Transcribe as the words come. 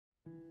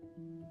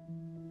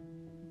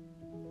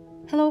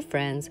Hello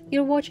friends,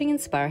 you're watching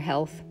Inspire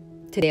Health.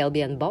 Today I'll be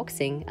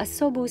unboxing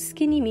Asobu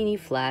Skinny Mini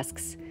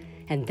Flasks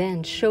and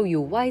then show you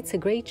why it's a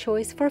great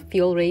choice for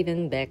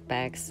Fjällräven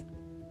backpacks.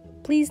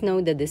 Please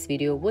note that this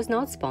video was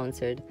not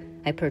sponsored.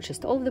 I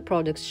purchased all of the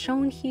products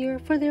shown here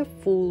for their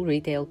full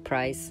retail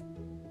price.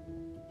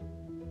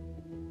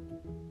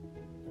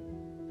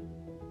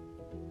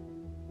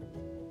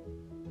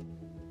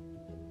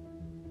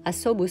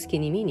 Asobu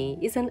Skinny Mini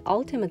is an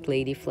ultimate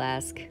lady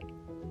flask.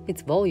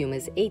 Its volume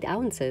is 8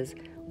 ounces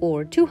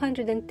or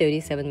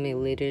 237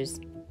 milliliters.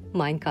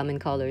 Mine come in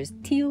colors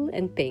teal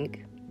and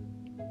pink.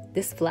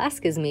 This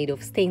flask is made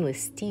of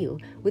stainless steel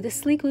with a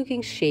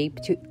sleek-looking shape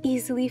to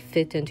easily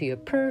fit into your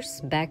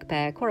purse,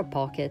 backpack, or a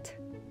pocket.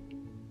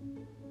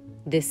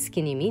 This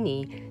Skinny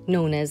Mini,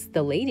 known as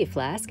the Lady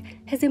Flask,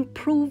 has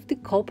improved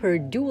copper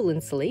dual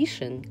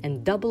insulation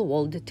and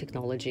double-walled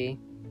technology,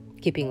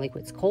 keeping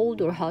liquids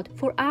cold or hot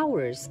for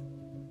hours.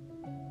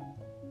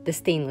 The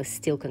stainless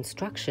steel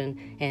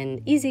construction and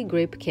easy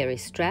grip carry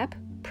strap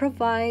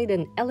provide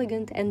an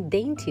elegant and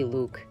dainty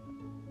look.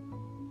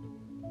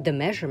 The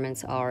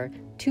measurements are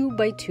 2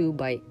 by 2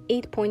 by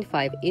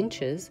 8.5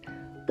 inches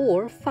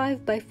or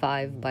 5 by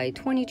 5 by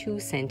 22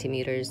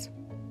 centimeters.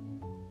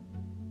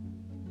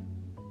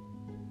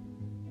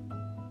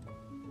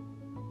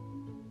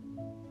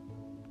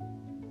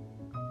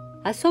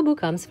 Asobu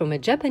comes from a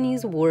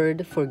Japanese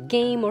word for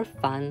game or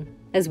fun,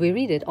 as we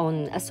read it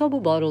on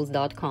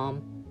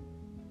asobubottles.com.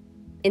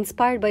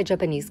 Inspired by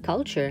Japanese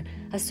culture,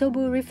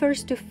 Asobu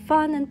refers to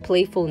fun and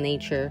playful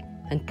nature,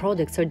 and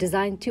products are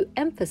designed to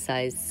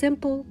emphasize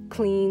simple,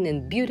 clean,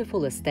 and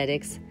beautiful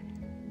aesthetics.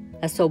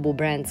 Asobu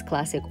brand's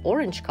classic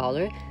orange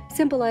color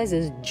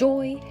symbolizes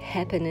joy,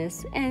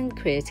 happiness, and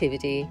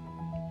creativity.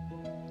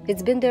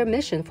 It's been their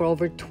mission for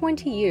over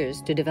 20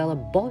 years to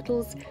develop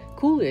bottles,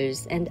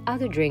 coolers, and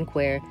other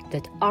drinkware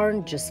that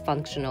aren't just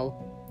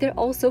functional, they're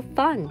also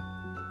fun.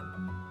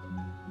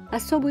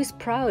 Asobu is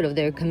proud of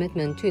their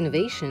commitment to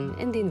innovation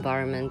and the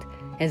environment,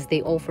 as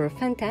they offer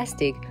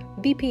fantastic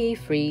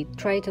BPA-free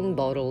Triton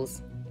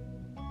bottles.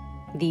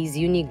 These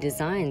unique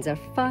designs are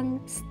fun,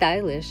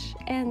 stylish,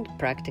 and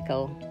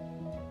practical.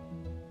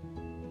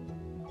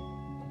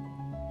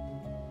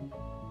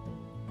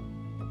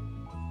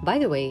 By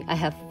the way, I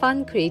have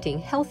fun creating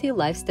healthy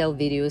lifestyle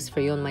videos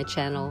for you on my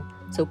channel,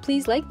 so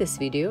please like this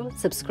video,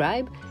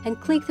 subscribe,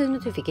 and click the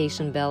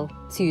notification bell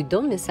so you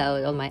don't miss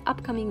out on my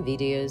upcoming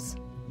videos.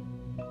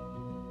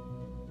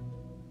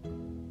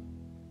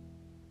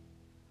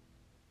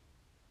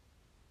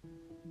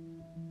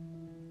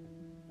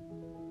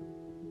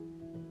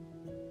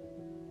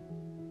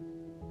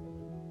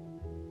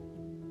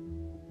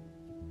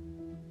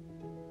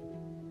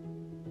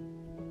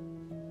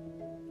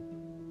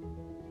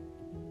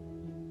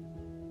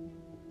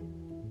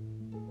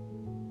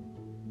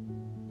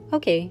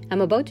 Okay,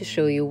 I'm about to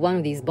show you one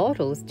of these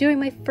bottles during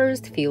my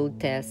first field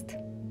test.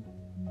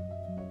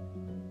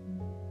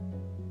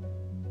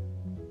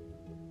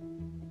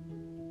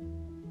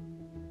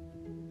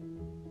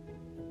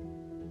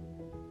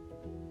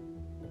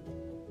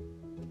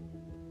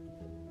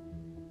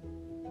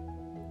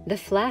 The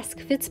flask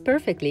fits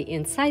perfectly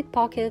in side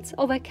pockets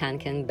of a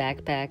Kånken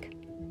backpack.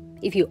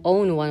 If you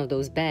own one of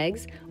those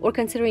bags or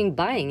considering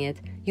buying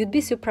it, you'd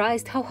be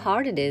surprised how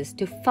hard it is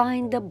to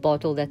find the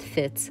bottle that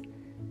fits.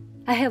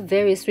 I have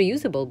various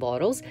reusable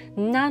bottles,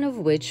 none of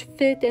which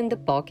fit in the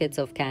pockets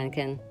of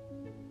Kånken.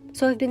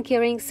 So I've been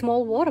carrying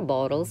small water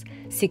bottles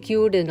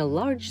secured in a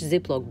large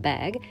Ziploc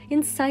bag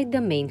inside the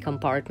main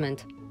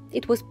compartment.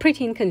 It was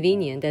pretty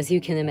inconvenient, as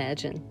you can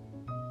imagine.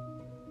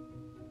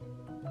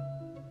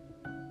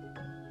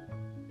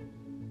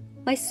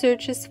 My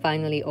search is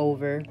finally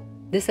over.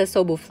 This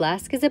Asobu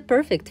flask is a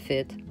perfect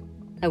fit.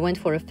 I went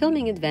for a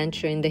filming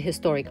adventure in the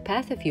historic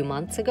path a few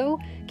months ago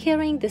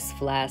carrying this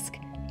flask.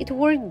 It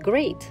worked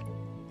great.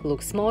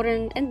 Looks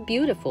modern and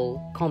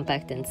beautiful,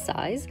 compact in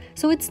size,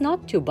 so it's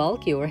not too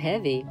bulky or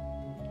heavy.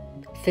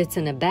 Fits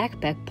in a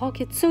backpack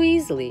pocket so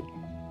easily.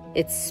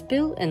 It's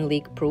spill and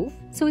leak proof,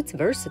 so it's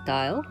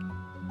versatile.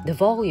 The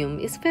volume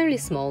is fairly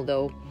small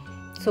though,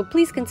 so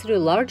please consider a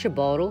larger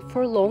bottle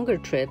for longer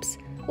trips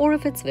or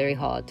if it's very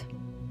hot.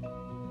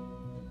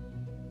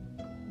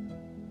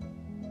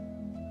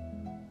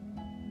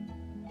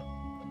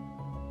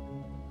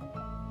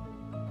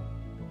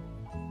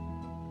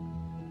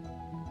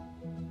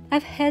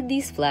 I've had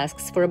these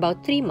flasks for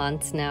about 3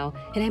 months now,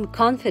 and I'm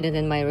confident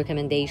in my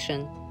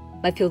recommendation.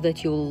 I feel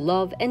that you'll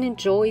love and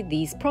enjoy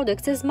these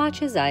products as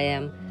much as I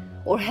am,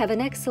 or have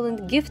an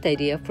excellent gift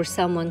idea for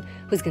someone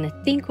who's gonna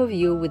think of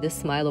you with a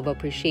smile of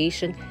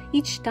appreciation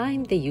each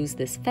time they use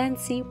this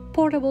fancy,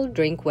 portable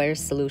drinkware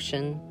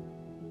solution.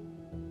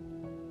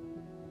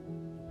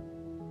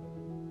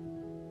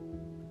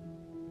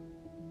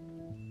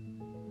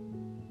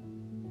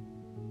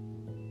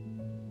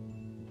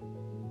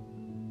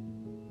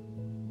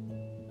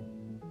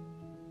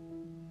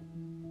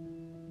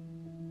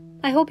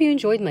 I hope you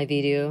enjoyed my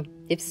video.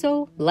 If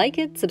so, like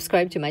it,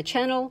 subscribe to my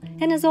channel,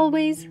 and as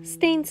always,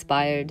 stay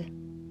inspired.